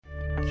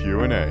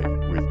Q&A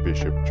with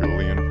Bishop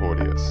Julian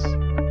Porteous.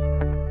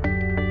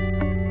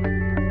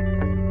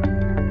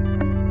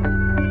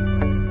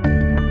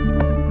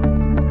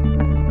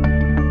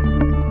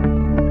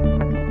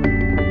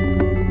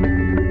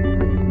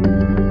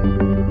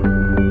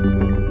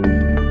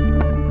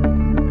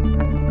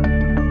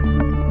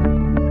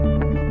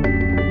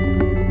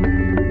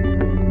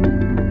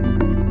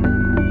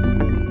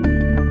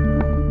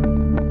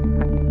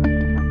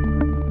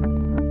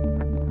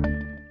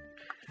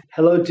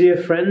 Hello, dear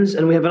friends,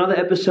 and we have another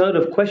episode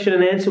of Question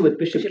and Answer with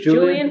Bishop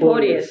Julian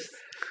Porteous.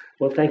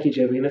 Well, thank you,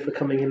 Jovina, for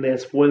coming in there and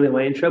spoiling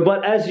my intro.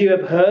 But as you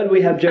have heard,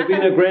 we have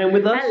Jovina Graham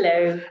with us.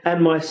 Hello.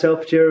 And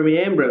myself, Jeremy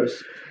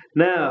Ambrose.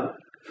 Now,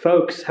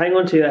 folks, hang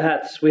on to your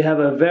hats. We have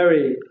a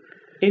very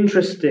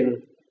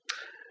interesting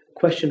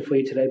question for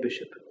you today,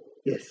 Bishop.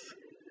 Yes.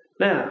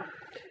 Now,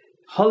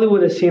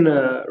 Hollywood has seen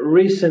a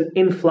recent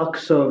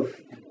influx of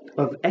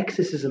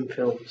exorcism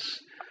films.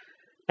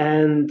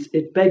 And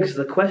it begs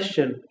the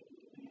question,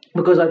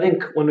 because I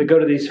think when we go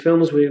to these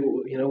films,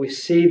 we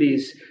see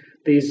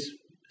these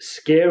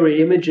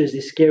scary images,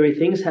 these scary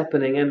things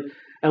happening,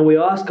 and we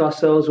ask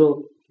ourselves,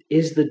 well,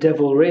 is the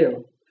devil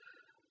real?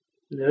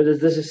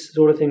 Does this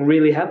sort of thing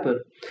really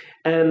happen?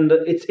 And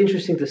it's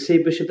interesting to see,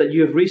 Bishop, that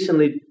you have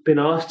recently been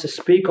asked to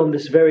speak on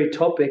this very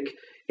topic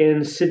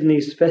in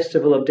Sydney's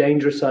Festival of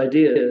Dangerous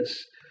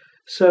Ideas.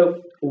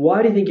 So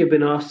why do you think you've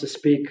been asked to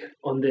speak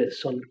on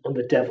this, on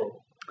the devil?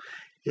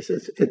 Yes,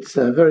 it's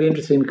very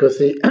interesting because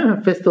the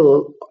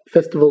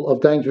Festival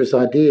of Dangerous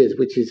Ideas,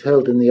 which is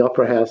held in the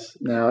Opera House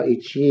now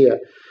each year,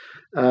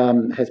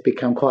 has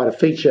become quite a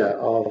feature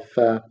of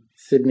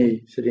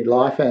Sydney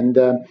life. And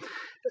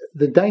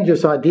the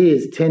dangerous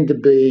ideas tend to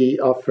be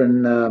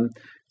often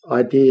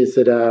ideas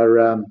that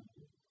are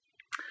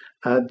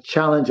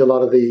challenge a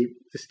lot of the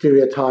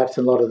stereotypes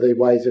and a lot of the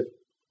ways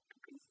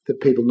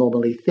that people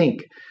normally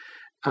think.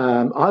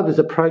 I was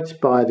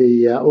approached by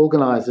the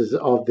organisers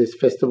of this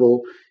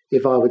festival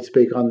if I would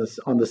speak on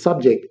the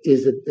subject.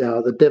 Is it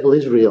the devil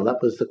is real? That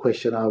was the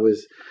question I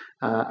was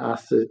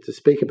asked to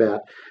speak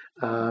about,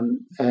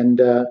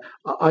 and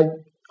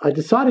I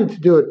decided to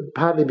do it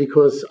partly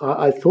because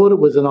I thought it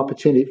was an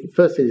opportunity,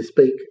 firstly, to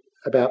speak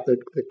about the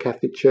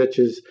Catholic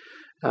Church's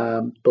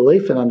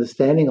belief and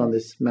understanding on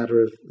this matter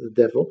of the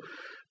devil.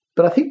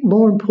 But I think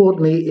more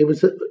importantly, it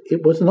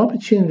was an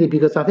opportunity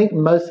because I think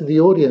most of the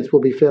audience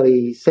will be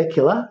fairly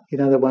secular.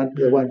 There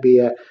won't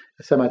be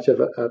so much of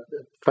a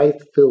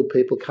faith-filled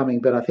people coming,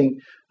 but I think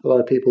a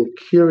lot of people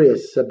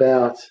curious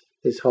about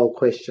this whole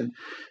question.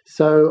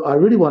 So I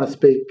really want to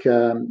speak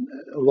a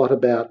lot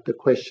about the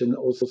question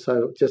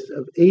also just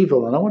of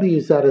evil, and I want to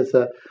use that as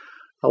a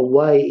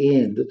way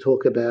in to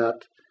talk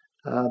about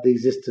the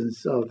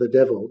existence of the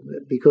devil,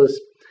 because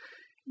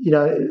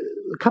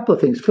a couple of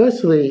things.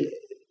 Firstly,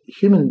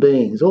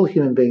 all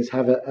human beings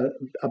have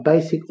a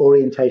basic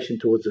orientation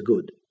towards the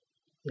good.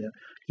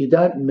 You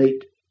don't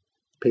meet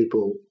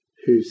people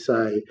who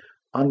say,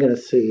 I'm going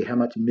to see how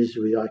much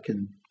misery I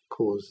can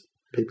cause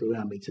people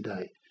around me today.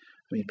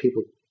 I mean,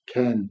 people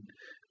can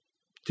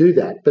do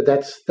that, but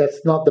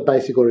that's not the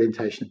basic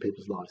orientation of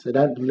people's lives. They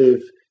don't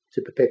live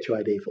to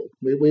perpetuate evil.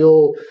 We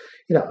all,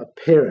 a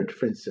parent,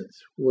 for instance,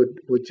 would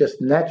just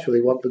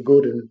naturally want the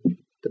good and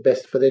the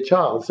best for their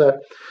child.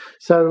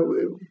 So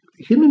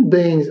human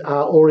beings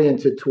are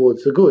oriented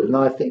towards the good, and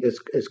I think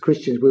as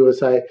Christians we will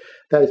say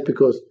that is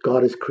because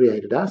God has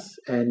created us,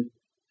 and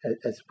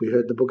as we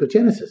heard in the book of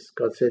Genesis,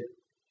 God said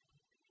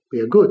we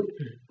are good.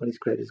 What He's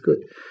created is good.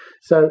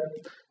 So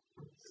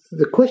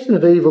the question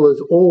of evil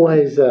is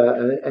always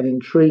an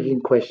intriguing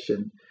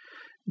question.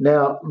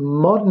 Now,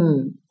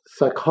 modern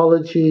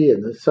psychology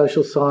and the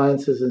social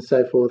sciences and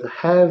so forth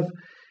have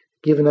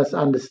given us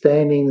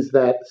understandings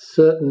that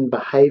certain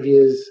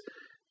behaviours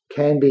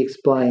can be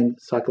explained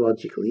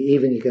psychologically.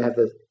 Even you can have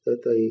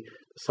the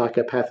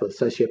psychopath or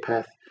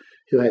sociopath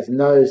who has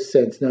no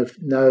sense,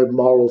 no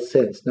moral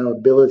sense, no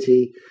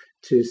ability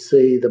to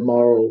see the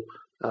moral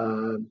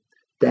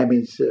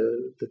damage,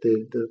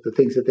 the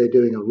things that they're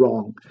doing are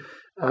wrong.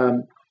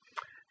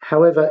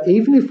 However,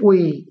 even if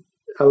we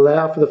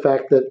allow for the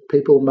fact that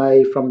people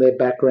may, from their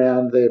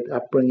background, their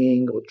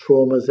upbringing or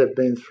traumas they've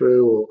been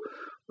through,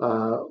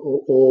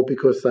 or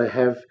because they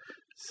have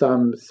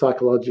some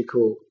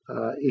psychological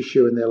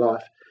issue in their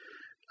life,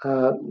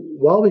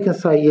 while we can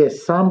say,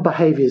 yes, some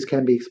behaviours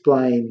can be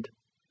explained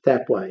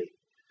that way,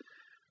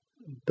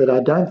 but I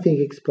don't think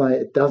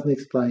it doesn't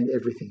explain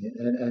everything.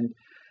 And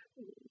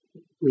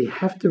we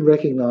have to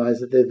recognise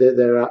that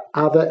there are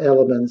other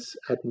elements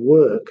at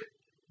work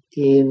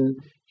in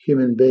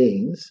human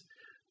beings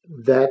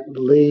that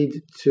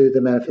lead to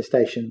the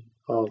manifestation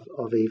of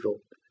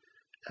evil.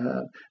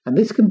 And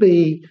this can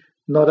be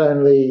not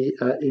only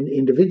in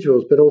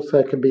individuals, but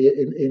also can be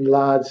in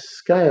large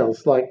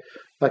scales, like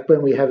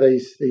when we have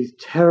these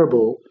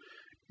terrible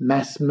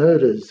mass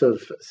murders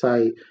of,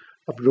 say,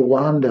 of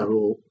Rwanda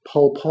or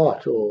Pol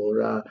Pot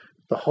or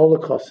the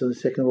Holocaust and the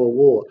Second World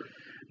War.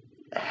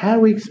 How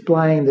we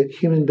explain that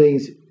human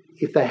beings,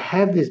 if they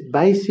have this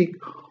basic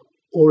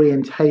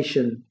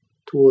orientation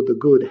toward the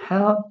good,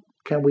 how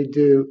can we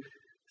do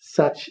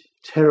such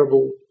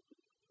terrible,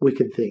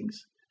 wicked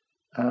things.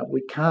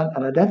 We can't,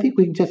 and I don't think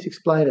we can just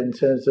explain it in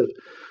terms of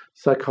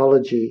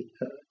psychology.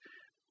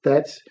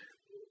 That's,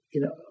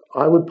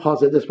 I would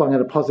posit, that's why I'm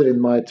going to posit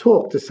in my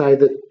talk, to say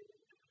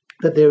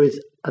that there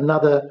is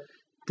another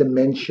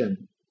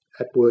dimension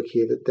at work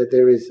here, that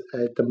there is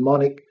a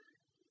demonic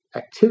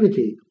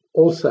activity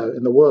also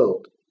in the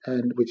world,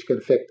 and which can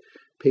affect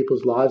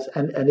people's lives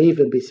and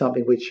even be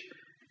something which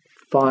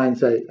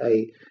finds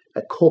a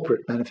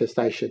corporate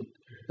manifestation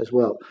as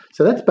well.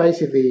 So that's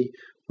basically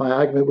my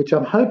argument, which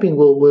I'm hoping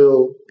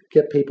will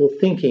get people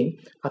thinking.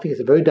 I think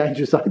it's a very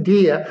dangerous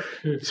idea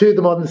to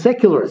the modern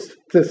secularist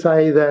to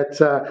say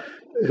that,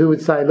 who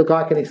would say, look,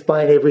 I can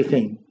explain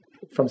everything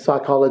from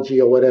psychology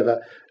or whatever.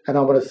 And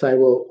I want to say,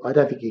 well, I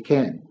don't think you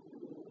can.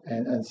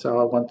 And so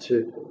I want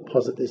to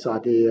posit this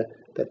idea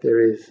that there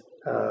is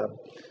the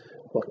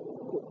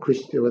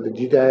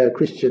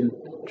Judeo-Christian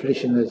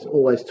tradition has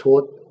always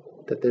taught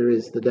that there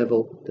is the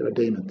devil, there are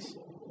demons.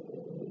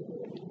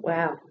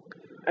 Wow.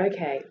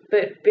 Okay.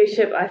 But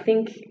Bishop, I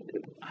think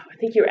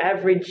your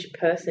average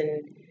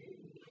person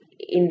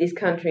in this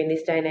country, in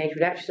this day and age,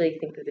 would actually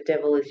think that the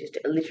devil is just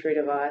a literary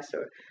device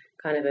or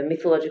kind of a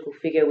mythological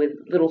figure with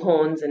little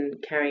horns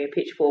and carrying a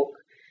pitchfork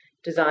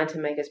designed to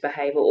make us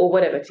behave or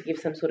whatever, to give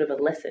some sort of a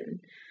lesson.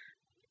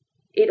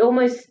 It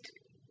almost,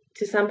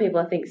 to some people,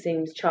 I think,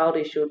 seems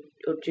childish or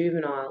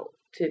juvenile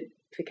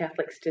for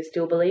Catholics to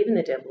still believe in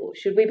the devil.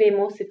 Should we be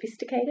more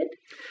sophisticated?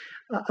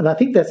 And I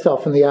think that's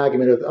often the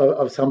argument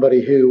of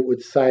somebody who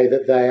would say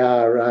that they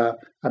are a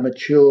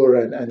mature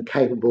and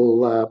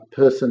capable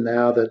person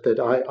now, that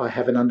I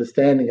have an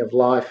understanding of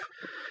life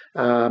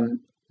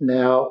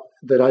now,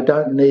 that I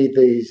don't need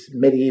these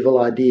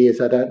medieval ideas,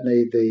 I don't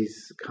need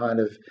these kind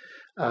of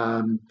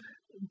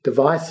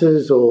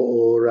devices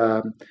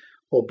or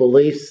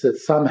beliefs that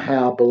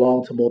somehow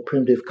belong to more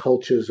primitive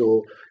cultures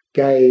or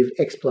gave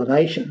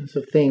explanations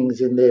of things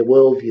in their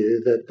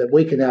worldview that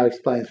we can now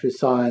explain through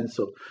science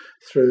or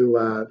through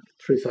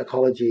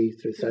psychology,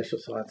 through social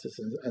sciences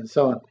and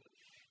so on.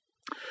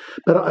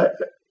 But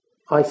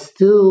I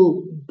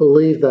still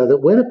believe, though,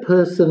 that when a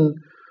person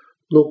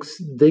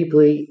looks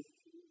deeply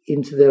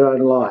into their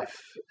own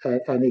life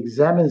and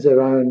examines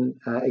their own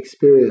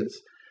experience,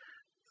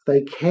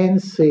 they can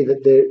see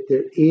that there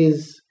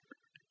is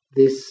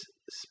this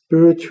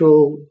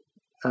spiritual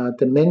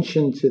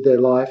dimension to their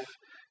life.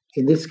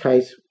 In this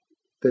case,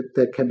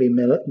 that can be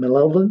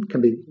malevolent,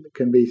 can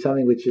be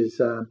something which is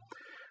a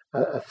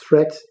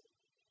threat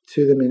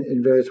to them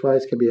in various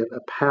ways, can be a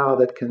power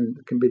that can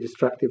be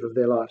destructive of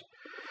their life.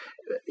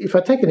 If I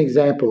take an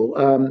example,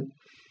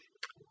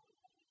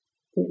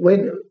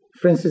 when,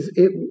 for instance,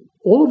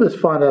 all of us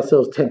find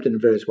ourselves tempted in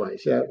various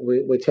ways.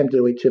 We're tempted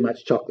to eat too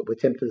much chocolate. We're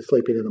tempted to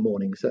sleep in the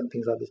morning, certain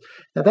things like this.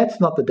 Now, that's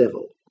not the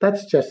devil.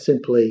 That's just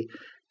simply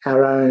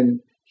our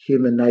own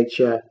human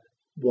nature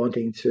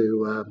wanting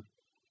to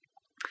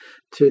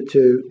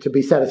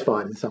be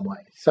satisfied in some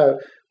way. So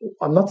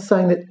I'm not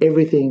saying that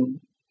everything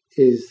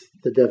is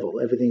the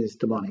devil, everything is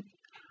demonic.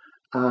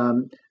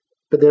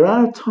 But there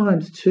are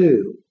times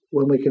too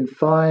when we can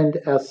find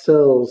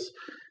ourselves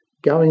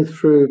going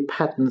through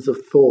patterns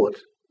of thought.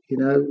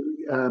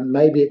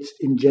 Maybe it's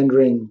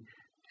engendering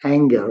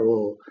anger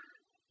or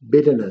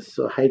bitterness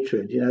or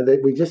hatred.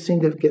 That we just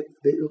seem to get,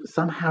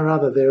 somehow or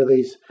other, there are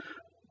these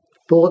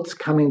thoughts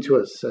coming to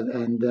us,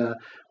 and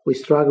we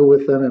struggle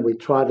with them, and we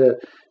try to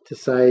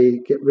say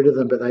get rid of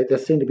them, but they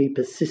seem to be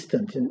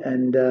persistent,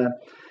 and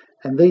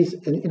these,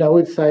 I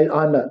would say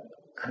I'm a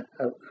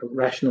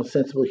rational,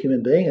 sensible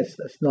human being.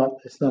 It's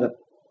not a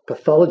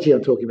pathology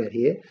I'm talking about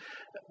here,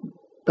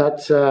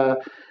 but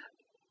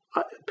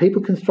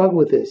people can struggle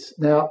with this.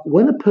 Now,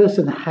 when a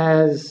person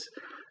has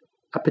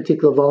a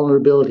particular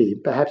vulnerability,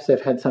 perhaps they've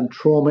had some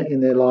trauma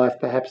in their life,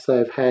 perhaps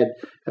they've had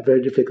a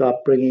very difficult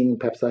upbringing,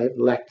 perhaps they've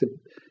lacked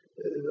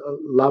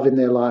love in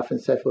their life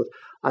and so forth,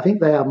 I think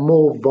they are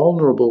more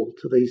vulnerable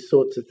to these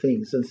sorts of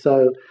things. And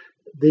so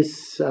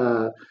this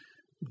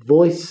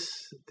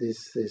voice,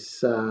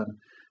 this kind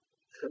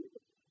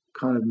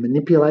of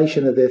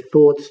manipulation of their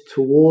thoughts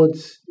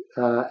towards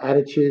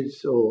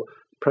attitudes or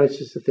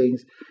approaches to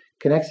things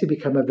can actually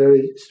become a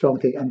very strong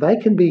thing. And they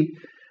can be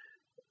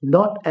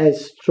not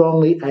as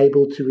strongly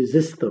able to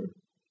resist them.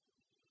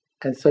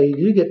 And so you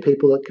do get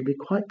people that can be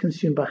quite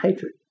consumed by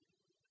hatred.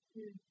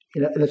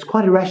 And it's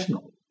quite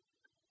irrational.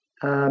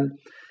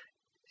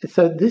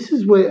 So this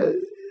is where,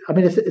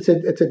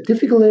 it's a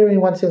difficult area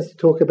in one sense to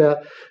talk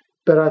about,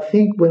 but I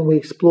think when we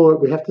explore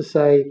it, we have to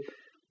say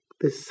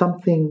there's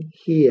something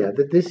here,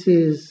 that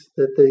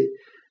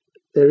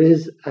there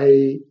is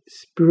a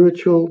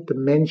spiritual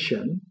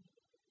dimension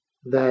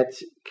that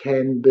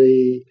can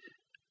be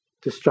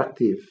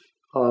destructive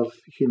of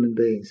human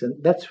beings.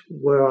 And that's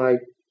where I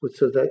would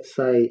sort of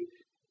say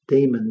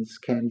demons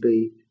can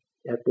be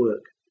at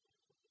work.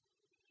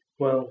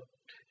 Well,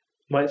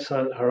 might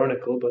sound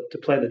ironical, but to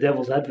play the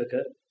devil's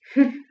advocate,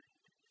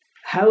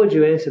 how would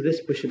you answer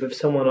this, Bishop, if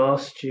someone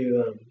asked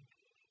you,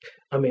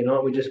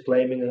 aren't we just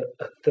blaming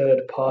a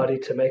third party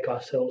to make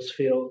ourselves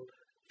feel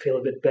feel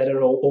a bit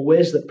better, or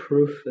where's the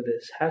proof for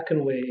this? How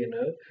can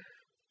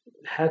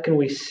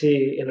we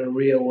see in a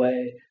real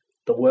way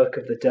the work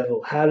of the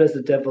devil? How does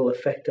the devil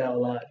affect our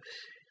lives?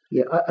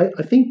 Yeah,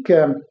 I think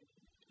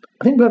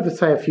we have to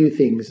say a few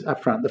things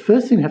up front. The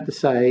first thing we have to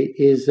say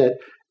is that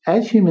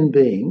as human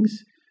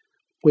beings,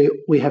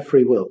 we have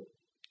free will.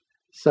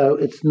 So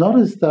it's not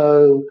as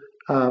though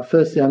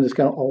firstly I'm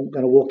going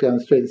to walk down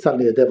the street and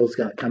suddenly the devil's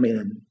going to come in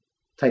and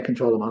take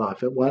control of my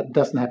life. It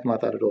doesn't happen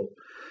like that at all.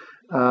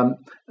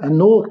 And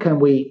nor can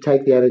we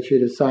take the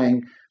attitude of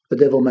saying the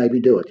devil made me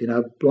do it,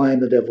 blame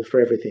the devil for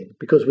everything.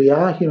 Because we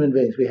are human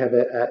beings. We have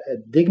a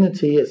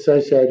dignity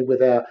associated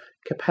with our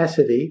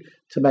capacity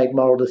to make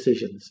moral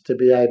decisions, to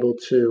be able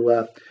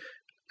to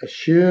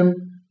assume,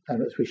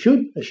 and as we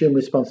should, assume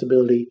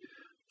responsibility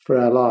for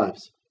our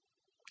lives.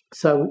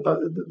 So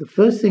the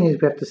first thing we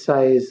have to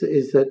say is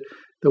that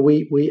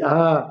we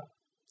are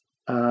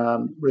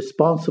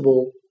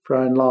responsible for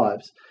our own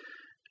lives.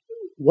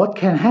 What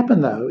can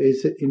happen, though,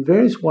 is that in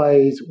various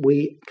ways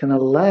we can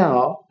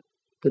allow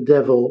the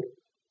devil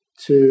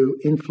to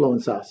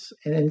influence us,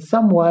 and in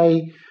some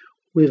way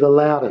we've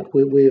allowed it.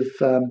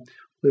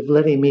 We've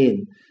let him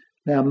in.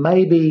 Now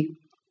maybe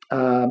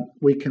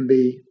we can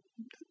be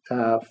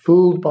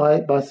fooled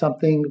by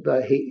something,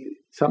 but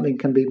something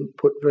can be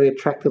put very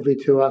attractively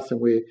to us,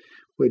 and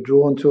we're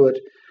drawn to it.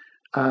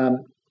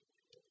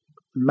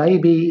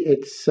 Maybe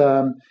it's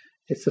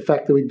the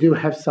fact that we do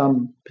have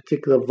some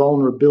particular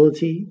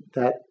vulnerability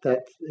that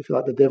if you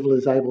like, the devil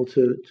is able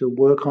to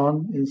work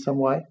on in some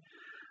way.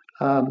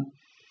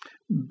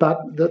 But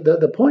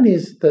the point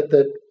is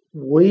that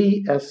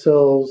we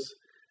ourselves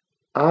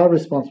are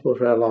responsible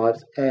for our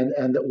lives,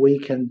 and that we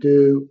can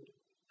do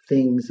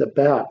things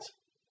about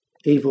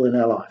evil in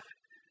our life.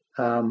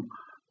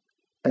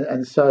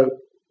 And so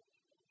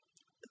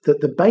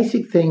the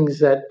basic things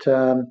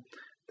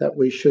that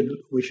we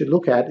should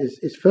look at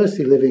is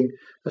firstly living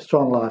a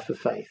strong life of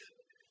faith.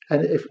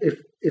 And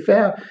if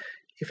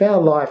our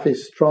life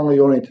is strongly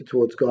oriented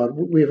towards God,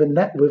 we're going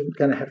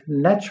to have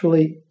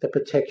naturally the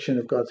protection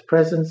of God's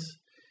presence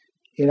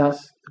in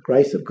us, the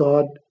grace of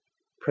God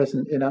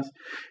present in us.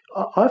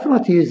 I often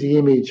like to use the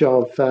image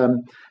of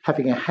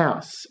having a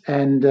house,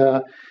 and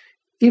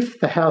if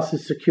the house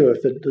is secure,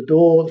 if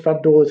the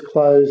front door is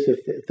closed,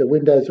 if the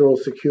windows are all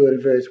secured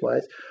in various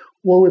ways,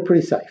 well, we're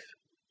pretty safe.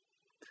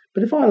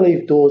 But if I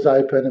leave doors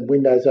open and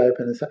windows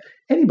open and so,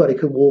 anybody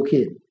could walk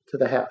in to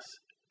the house,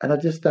 and I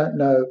just don't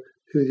know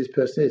who this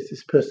person is.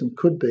 This person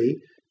could be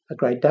a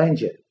great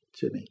danger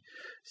to me.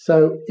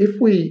 So if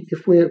we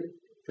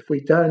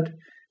don't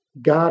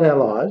guard our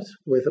lives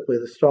with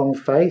a strong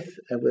faith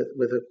and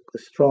with a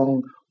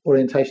strong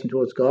orientation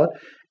towards God,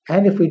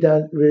 and if we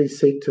don't really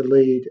seek to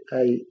lead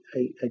a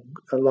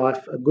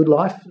good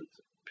life,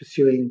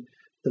 pursuing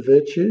the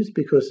virtues,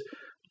 because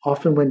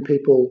often when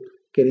people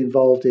get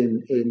involved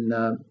in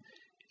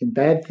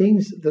bad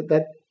things,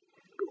 that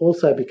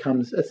also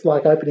becomes, it's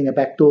like opening a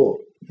back door.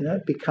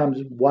 It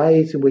becomes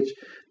ways in which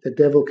the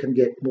devil can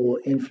get more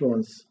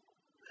influence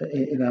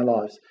in our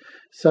lives.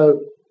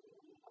 So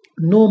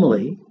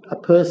normally, a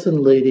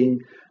person leading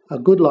a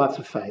good life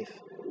of faith,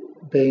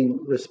 being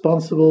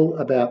responsible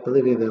about the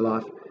living of their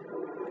life,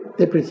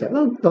 they're pretty safe.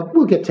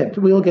 We'll get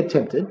tempted. We all get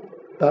tempted,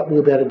 but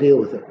we'll be able to deal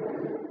with it.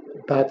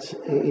 But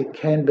it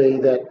can be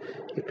that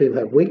if people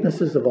have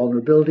weaknesses or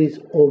vulnerabilities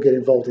or get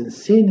involved in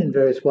sin in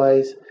various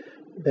ways,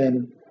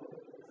 then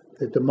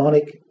the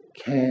demonic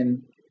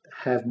can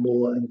have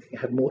more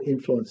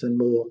influence and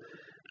more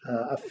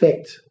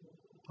effect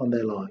on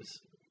their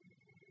lives.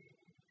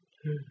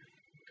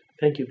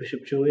 Thank you,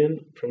 Bishop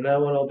Julian. From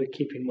now on, I'll be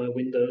keeping my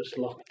windows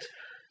locked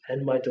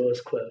and my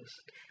doors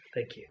closed.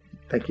 Thank you.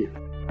 Thank you.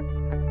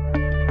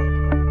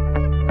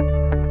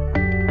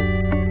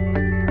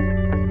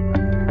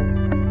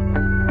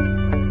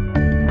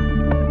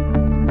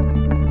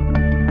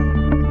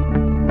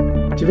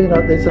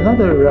 Javina, there's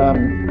another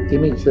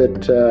image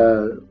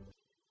that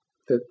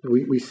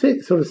we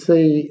sort of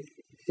see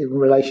in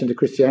relation to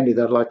Christianity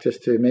that I'd like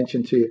just to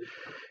mention to you.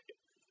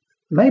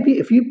 Maybe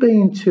if you've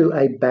been to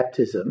a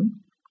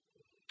baptism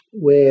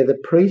where the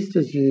priest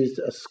has used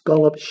a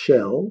scallop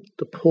shell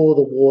to pour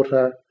the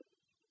water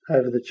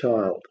over the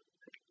child.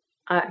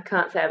 I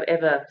can't say I've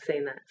ever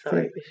seen that.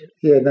 Sorry, Bishop.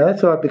 Yeah, no,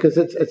 that's all right, because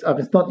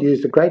it's not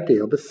used a great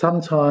deal, but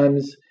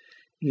sometimes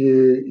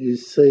you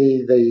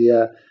see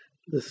the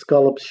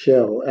scallop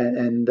shell,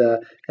 and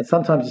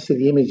sometimes you see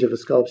the image of a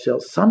scallop shell.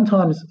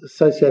 Sometimes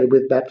associated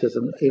with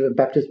baptism, even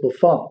baptismal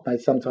font may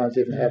sometimes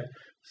even have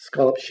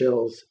scallop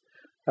shells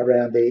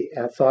around the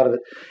outside of it.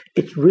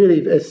 It's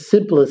really as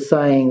simple as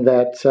saying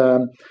that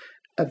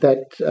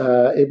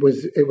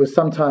it was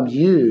sometimes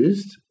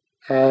used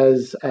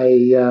as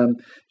to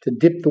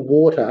dip the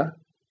water,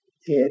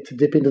 to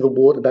dip into the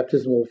water,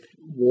 baptismal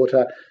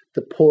water,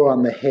 to pour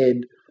on the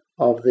head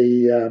of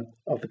the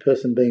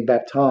person being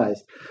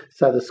baptized.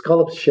 So the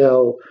scallop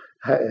shell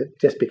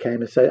just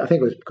became I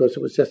think it was because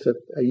it was just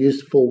a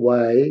useful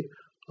way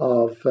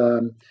of,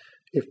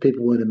 if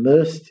people weren't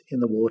immersed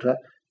in the water,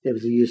 it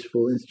was a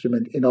useful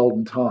instrument in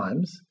olden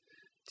times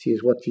to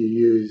use. What do you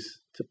use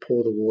to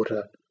pour the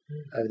water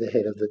over the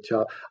head of the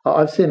child.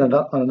 I've seen on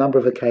a number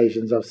of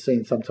occasions, I've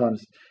seen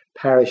sometimes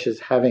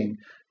parishes having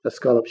a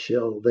scallop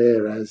shell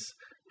there as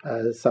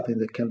something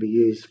that can be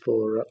used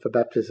for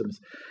baptisms.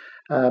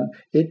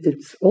 It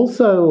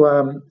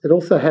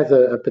also has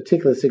a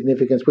particular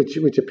significance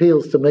which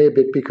appeals to me a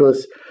bit,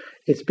 because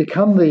it's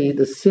become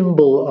the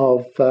symbol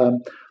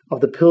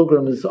of the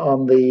pilgrims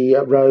on the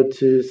road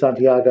to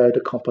Santiago de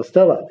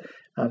Compostela.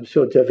 I'm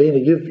sure, Jovina,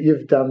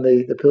 you've done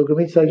the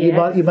pilgrimage, so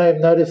yes. you may have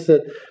noticed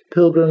that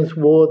pilgrims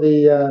wore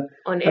the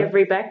on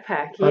every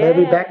backpack. On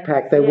every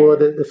backpack they wore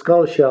the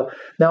scallop shell.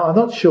 Now, I'm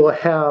not sure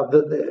how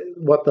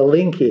what the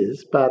link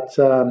is, but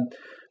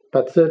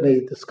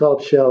certainly the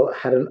scallop shell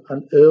had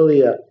an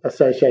earlier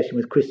association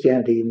with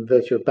Christianity in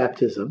virtue of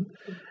baptism,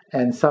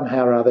 and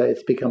somehow or other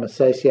it's become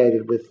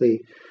associated with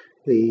the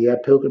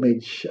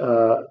pilgrimage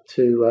to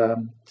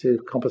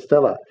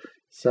Compostela.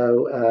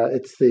 So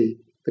it's the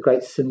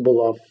great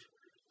symbol of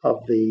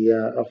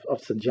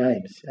St.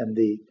 James and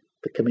the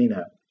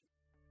Camino.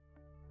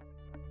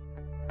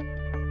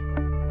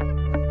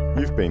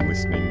 You've been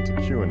listening to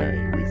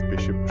Q&A with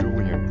Bishop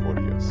Julian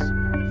Porteous.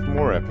 For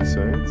more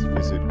episodes,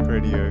 visit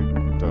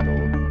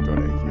cradio.org.